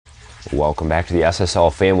Welcome back to the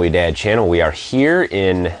SSL Family Dad channel. We are here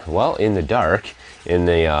in, well, in the dark, in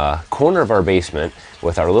the corner of our basement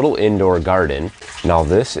with our little indoor garden. Now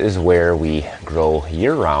this is where we grow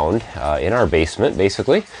year-round in our basement,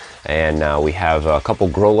 basically. And we have a couple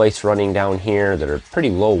grow lights running down here that are pretty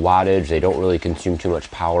low wattage. They don't really consume too much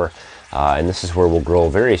power. And this is where we'll grow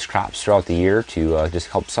various crops throughout the year to just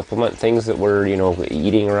help supplement things that we're,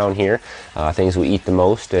 eating around here. Things we eat the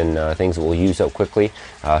most and things that we'll use up quickly.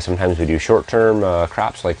 Sometimes we do short-term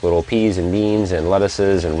crops like little peas and beans and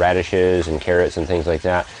lettuces and radishes and carrots and things like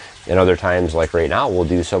that. And other times, like right now, we'll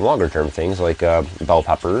do some longer-term things like bell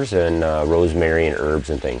peppers and rosemary and herbs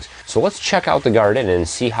and things. So let's check out the garden and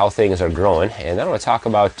see how things are growing. And then I want to talk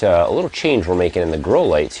about a little change we're making in the grow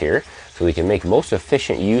lights here, so we can make most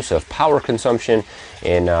efficient use of power consumption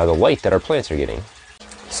and the light that our plants are getting.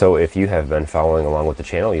 So if you have been following along with the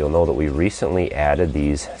channel, you'll know that we recently added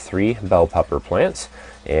these 3 bell pepper plants,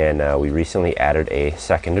 and we recently added a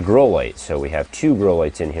second grow light. So we have 2 grow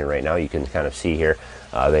lights in here right now. You can kind of see here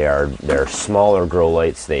they're smaller grow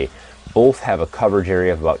lights. They both have a coverage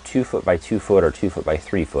area of about 2 foot by 2 foot or 2 foot by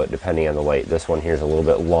 3 foot, depending on the light. This one here is a little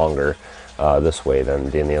bit longer this way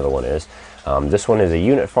than the other one is. This one is a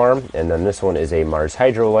unit farm, and then this one is a Mars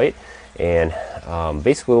Hydro light. And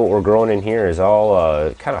basically what we're growing in here is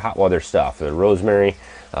all kind of hot weather stuff. The rosemary,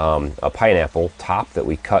 a pineapple top that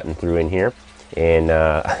we cut and threw in here. And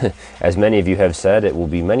as many of you have said, it will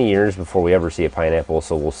be many years before we ever see a pineapple,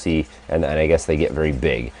 so we'll see. And I guess they get very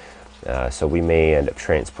big. So we may end up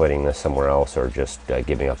transplanting this somewhere else or just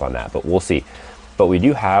giving up on that, but we'll see. But we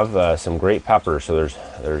do have some great peppers. So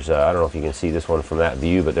there's I don't know if you can see this one from that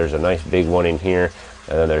view, but there's a nice big one in here,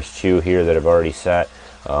 and then there's 2 here that have already set.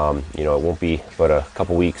 It won't be but a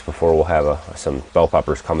couple weeks before we'll have some bell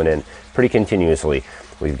peppers coming in pretty continuously.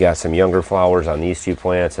 We've got some younger flowers on these 2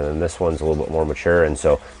 plants, and then this one's a little bit more mature, and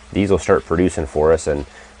so these will start producing for us, and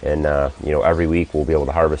every week we'll be able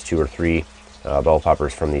to harvest 2 or 3 bell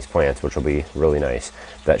peppers from these plants, which will be really nice.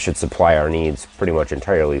 That should supply our needs pretty much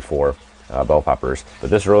entirely for bell peppers.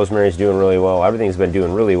 But this rosemary is doing really well. Everything's been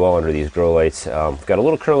doing really well under these grow lights. Got a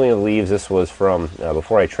little curling of the leaves. This was from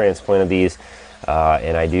before I transplanted these,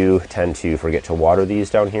 and I do tend to forget to water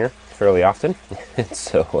these down here fairly often.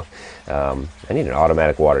 So I need an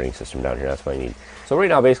automatic watering system down here. That's what I need. So right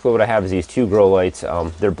now, basically what I have is these 2 grow lights.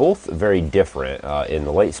 They're both very different in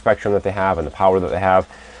the light spectrum that they have and the power that they have.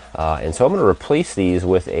 And so I'm going to replace these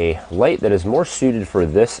with a light that is more suited for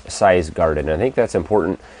this size garden. And I think that's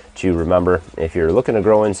important to remember. If you're looking to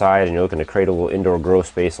grow inside and you're looking to create a little indoor grow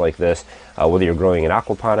space like this, whether you're growing in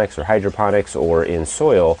aquaponics or hydroponics or in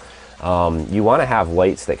soil, you want to have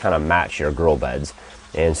lights that kind of match your grow beds.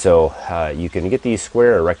 And so you can get these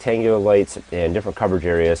square or rectangular lights in different coverage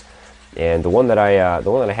areas. And the one that I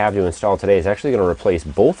have to install today is actually going to replace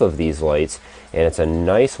both of these lights, and it's a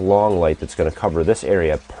nice long light that's going to cover this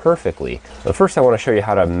area perfectly. But first I want to show you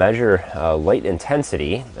how to measure light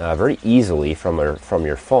intensity very easily from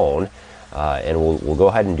your phone. And we'll go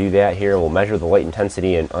ahead and do that here. We'll measure the light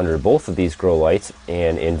intensity under both of these grow lights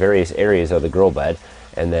and in various areas of the grow bed.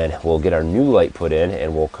 And then we'll get our new light put in,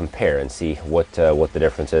 and we'll compare and see what the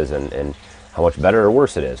difference is and how much better or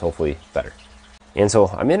worse it is. Hopefully better. And so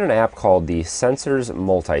I'm in an app called the Sensors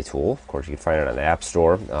Multi-Tool. Of course, you can find it on the App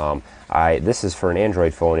Store. This is for an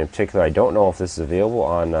Android phone in particular. I don't know if this is available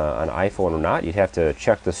on iPhone or not. You'd have to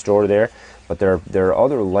check the store there. But there are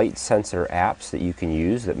other light sensor apps that you can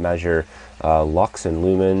use that measure lux and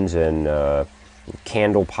lumens and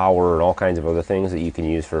candle power and all kinds of other things that you can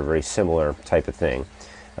use for a very similar type of thing.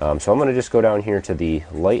 So I'm going to just go down here to the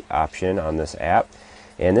light option on this app,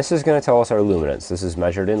 and this is going to tell us our luminance. This is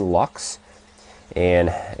measured in lux, and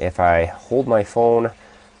if I hold my phone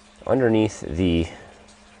underneath the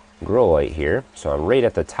grow light here, so I'm right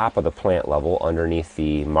at the top of the plant level underneath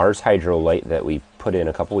the Mars Hydro light that we put in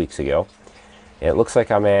a couple weeks ago, and it looks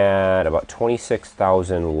like I'm at about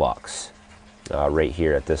 26,000 lux right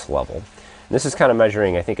here at this level. This is kind of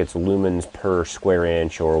measuring, I think it's lumens per square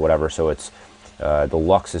inch or whatever, so it's the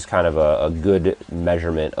lux is kind of a good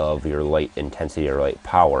measurement of your light intensity or light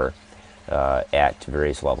power at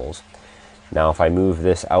various levels. Now if I move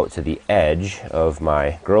this out to the edge of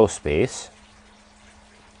my grow space,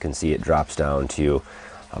 you can see it drops down to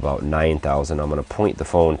about 9,000. I'm going to point the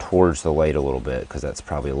phone towards the light a little bit because that's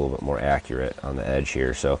probably a little bit more accurate on the edge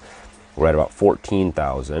here. So we're at about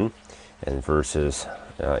 14,000, and versus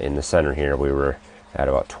in the center here we were at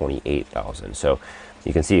about 28,000. So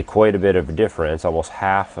you can see quite a bit of a difference, almost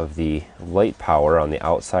half of the light power on the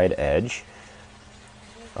outside edge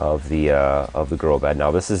of the grow bed. Now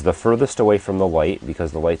this is the furthest away from the light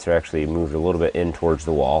because the lights are actually moved a little bit in towards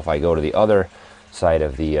the wall. If I go to the other side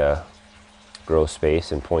of the grow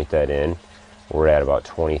space and point that in, we're at about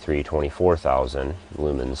 24,000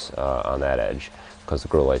 lumens on that edge, because the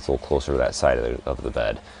grow light's a little closer to that side of the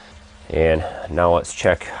bed. And now let's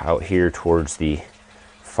check out here towards the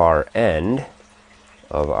far end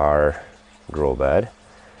of our grow bed,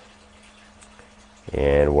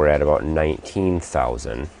 and we're at about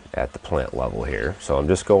 19,000 at the plant level here. So I'm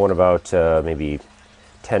just going about maybe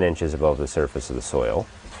 10 inches above the surface of the soil.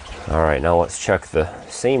 All right, now let's check the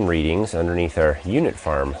same readings underneath our unit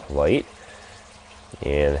farm light.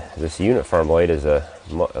 And this unit farm light is a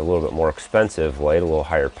little bit more expensive light, a little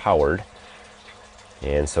higher powered.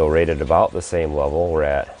 And so rated about the same level, we're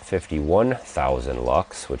at 51,000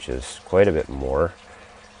 lux, which is quite a bit more.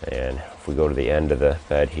 And if we go to the end of the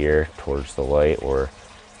bed here towards the light, we're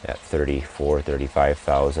at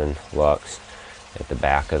 35,000 lux. At the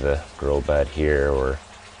back of the grow bed here, we're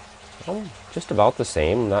just about the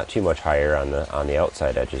same, not too much higher on the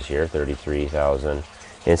outside edges here, 33,000.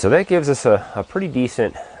 And so that gives us a pretty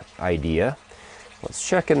decent idea. Let's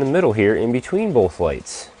check in the middle here in between both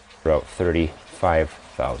lights, about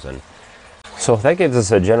 35,000. So that gives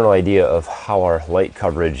us a general idea of how our light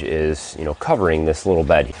coverage is, covering this little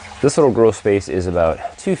bed. This little grow space is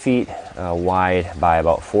about 2 feet wide by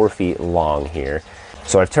about 4 feet long here.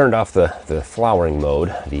 So I've turned off the flowering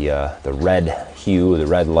mode, the red hue, the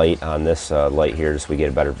red light on this light here, just so we get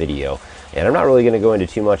a better video. And I'm not really going to go into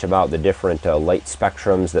too much about the different light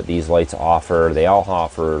spectrums that these lights offer. They all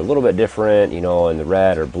offer a little bit different, in the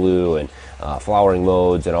red or blue and flowering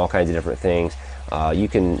modes and all kinds of different things. You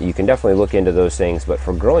can definitely look into those things, but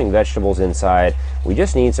for growing vegetables inside, we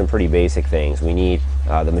just need some pretty basic things. We need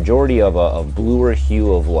the majority of a bluer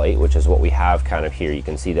hue of light, which is what we have kind of here. You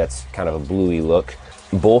can see that's kind of a bluey look.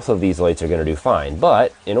 Both of these lights are going to do fine,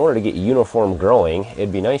 but in order to get uniform growing,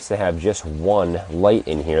 it'd be nice to have just one light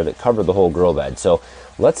in here that covered the whole grow bed. So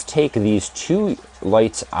let's take these 2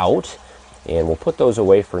 lights out, and we'll put those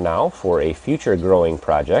away for now for a future growing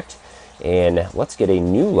project. And let's get a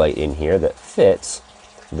new light in here that fits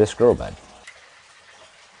this grow bed.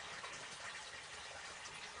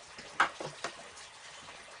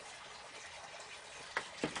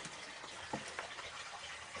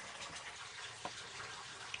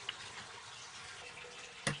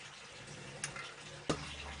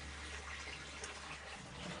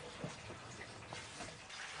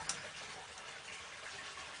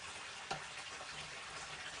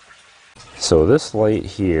 So this light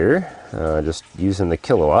here, just using the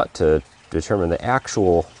kilowatt to determine the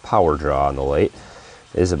actual power draw on the light,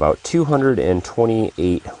 is about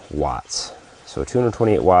 228 watts. So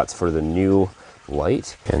 228 watts for the new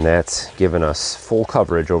light, and that's given us full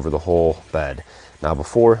coverage over the whole bed. Now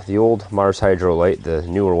before, the old Mars Hydro light, the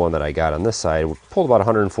newer one that I got on this side, pulled about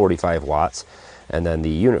 145 watts. And then the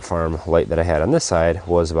unit farm light that I had on this side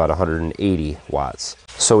was about 180 watts.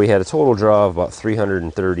 So we had a total draw of about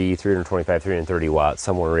 325, 330 watts,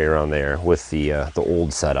 somewhere right around there with the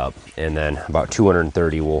old setup. And then about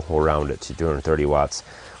 230, we'll round it to 230 watts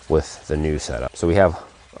with the new setup. So we have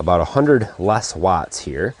about 100 less watts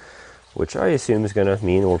here, which I assume is gonna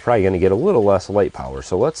mean we're probably gonna get a little less light power.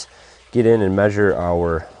 So let's get in and measure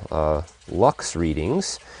our lux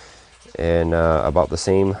readings, and about the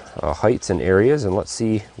same heights and areas, and let's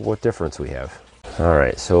see what difference we have. All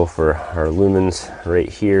right, so for our lumens right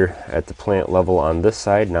here at the plant level on this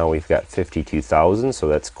side, now we've got 52,000, so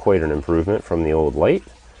that's quite an improvement from the old light.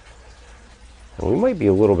 And we might be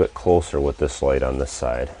a little bit closer with this light on this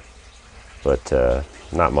side, but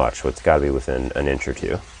not much, so it's got to be within an inch or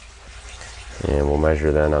two. And we'll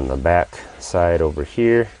measure then on the back side over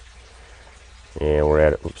here, and we're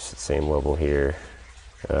at the same level here.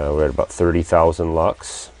 We're at about 30,000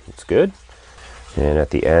 lux. It's good. And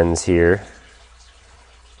at the ends here,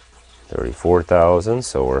 34,000,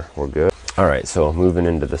 so we're good. All right, so moving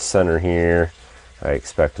into the center here, I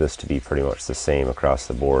expect this to be pretty much the same across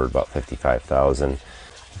the board, about 55,000.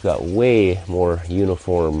 We've got way more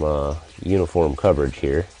uniform coverage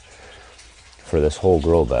here for this whole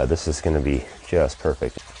grow bed. This is going to be just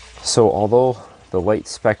perfect. So although the light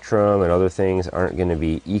spectrum and other things aren't going to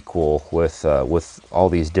be equal with all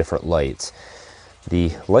these different lights,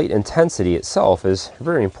 the light intensity itself is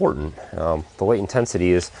very important. The light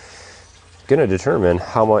intensity is going to determine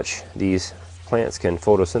how much these plants can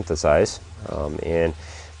photosynthesize, and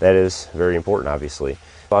that is very important, obviously.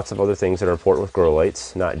 Lots of other things that are important with grow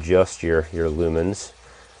lights, not just your lumens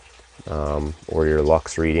or your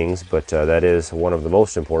lux readings, but that is one of the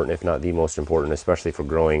most important, if not the most important, especially for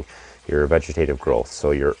growing your vegetative growth, so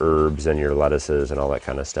your herbs and your lettuces and all that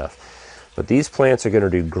kind of stuff. But these plants are going to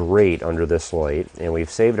do great under this light, and we've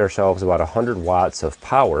saved ourselves about 100 watts of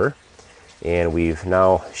power and we've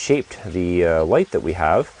now shaped the light that we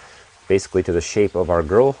have basically to the shape of our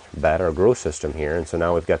grow bed, our grow system here. And so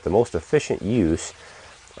now we've got the most efficient use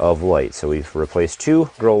of light. So we've replaced 2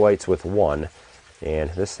 grow lights with 1, and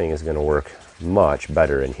this thing is going to work much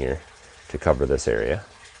better in here to cover this area.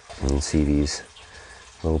 You can see these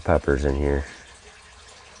little peppers in here.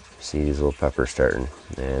 See these little peppers starting,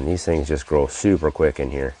 and these things just grow super quick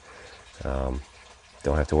in here. Don't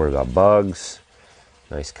have to worry about bugs.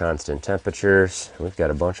 Nice constant temperatures. We've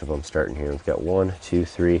got a bunch of them starting here. We've got 1, 2,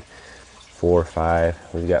 3, 4, 5.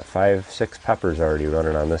 We've got 5, 6 peppers already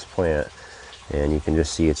running on this plant, and you can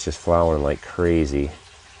just see it's just flowering like crazy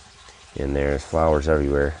in there. There's flowers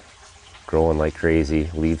everywhere, growing like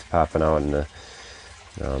crazy. Leaves popping out in the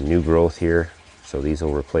new growth here. So these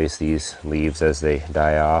will replace these leaves as they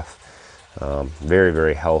die off. Very,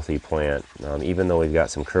 very healthy plant. Even though we've got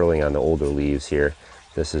some curling on the older leaves here,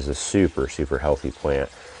 this is a super, super healthy plant.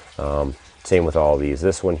 Same with all of these.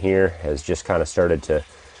 This one here has just kind of started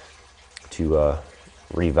to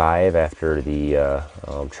revive after the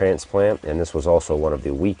transplant, and this was also one of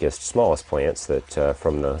the weakest, smallest plants that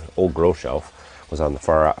from the old grow shelf was on the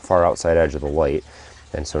far outside edge of the light.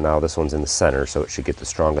 And so now this one's in the center, so it should get the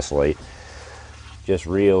strongest light. Just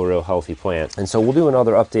real healthy plant. And so we'll do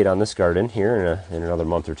another update on this garden here in another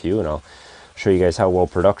month or two, and I'll show you guys how well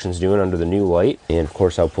production's doing under the new light. And of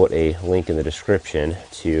course I'll put a link in the description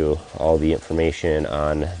to all the information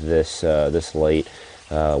on this this light,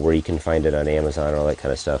 where you can find it on Amazon and all that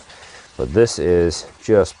kind of stuff. But this is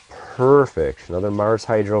just perfect. Another Mars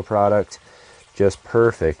Hydro product, just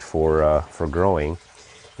perfect for growing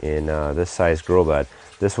in this size grow bed.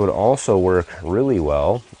 This would also work really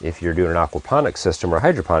well if you're doing an aquaponics system or a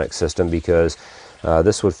hydroponic system, because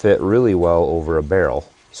this would fit really well over a barrel.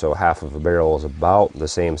 So half of a barrel is about the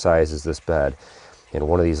same size as this bed, and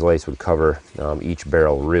one of these lights would cover each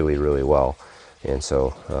barrel really well. And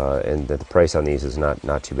so and the price on these is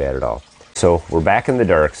not too bad at all. So we're back in the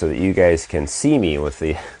dark so that you guys can see me with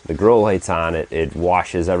the grow lights on. It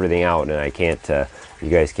washes everything out, and I can't you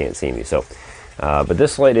guys can't see me. So but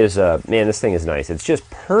this light is, man, this thing is nice. It's just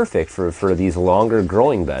perfect for these longer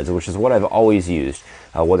growing beds, which is what I've always used.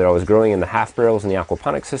 Whether I was growing in the half barrels in the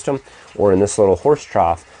aquaponics system or in this little horse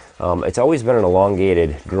trough, it's always been an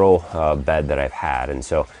elongated grow bed that I've had. And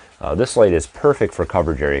so this light is perfect for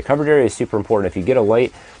coverage area. Coverage area is super important. If you get a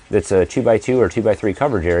light that's a 2x2 or 2x3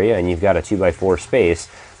 coverage area and you've got a 2x4 space,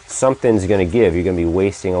 something's going to give. You're going to be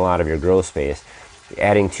wasting a lot of your grow space.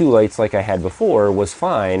 Adding 2 lights like I had before was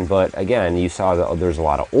fine, but again, you saw that there's a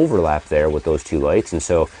lot of overlap there with those 2 lights, and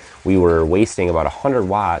so we were wasting about 100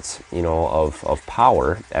 watts, you know, of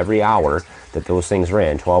power every hour that those things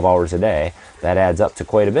ran, 12 hours a day. That adds up to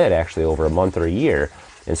quite a bit, actually, over a month or a year.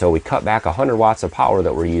 And so we cut back 100 watts of power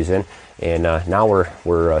that we're using, and now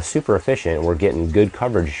we're super efficient, and we're getting good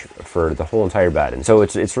coverage for the whole entire bed. And so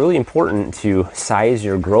it's really important to size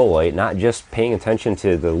your grow light, not just paying attention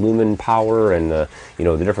to the lumen power and the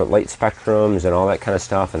different light spectrums and all that kind of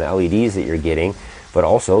stuff and the LEDs that you're getting, but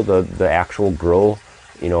also the actual grow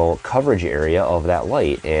coverage area of that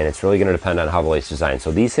light. And it's really going to depend on how the light's designed.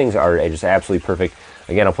 So these things are just absolutely perfect.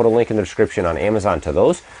 Again, I'll put a link in the description on Amazon to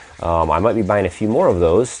those. I might be buying a few more of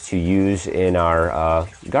those to use in our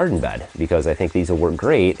garden bed, because I think these will work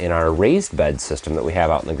great in our raised bed system that we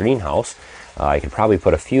have out in the greenhouse. I could probably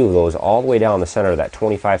put a few of those all the way down the center of that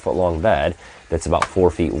 25-foot long bed that's about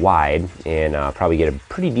 4 feet wide, and probably get a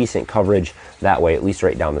pretty decent coverage that way, at least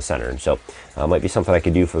right down the center. And so might be something I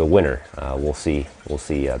could do for the winter. We'll see.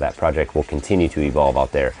 That project will continue to evolve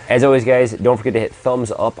out there. As always, guys, don't forget to hit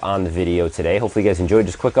thumbs up on the video today. Hopefully you guys enjoyed.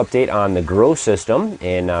 Just a quick update on the grow system,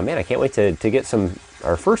 and man, I can't wait to get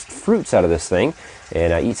our first fruits out of this thing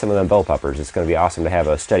and eat some of them bell peppers. It's going to be awesome to have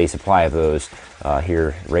a steady supply of those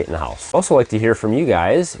here right in the house. Also like to hear from you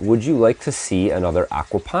guys. Would you like to see another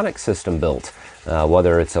aquaponics system built?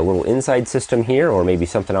 Whether it's a little inside system here or maybe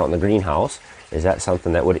something out in the greenhouse. Is that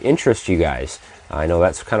something that would interest you guys? I know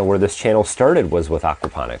that's kind of where this channel started, was with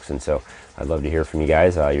aquaponics, and so I'd love to hear from you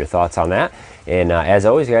guys, your thoughts on that. And as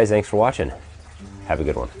always, guys, thanks for watching. Have a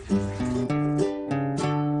good one.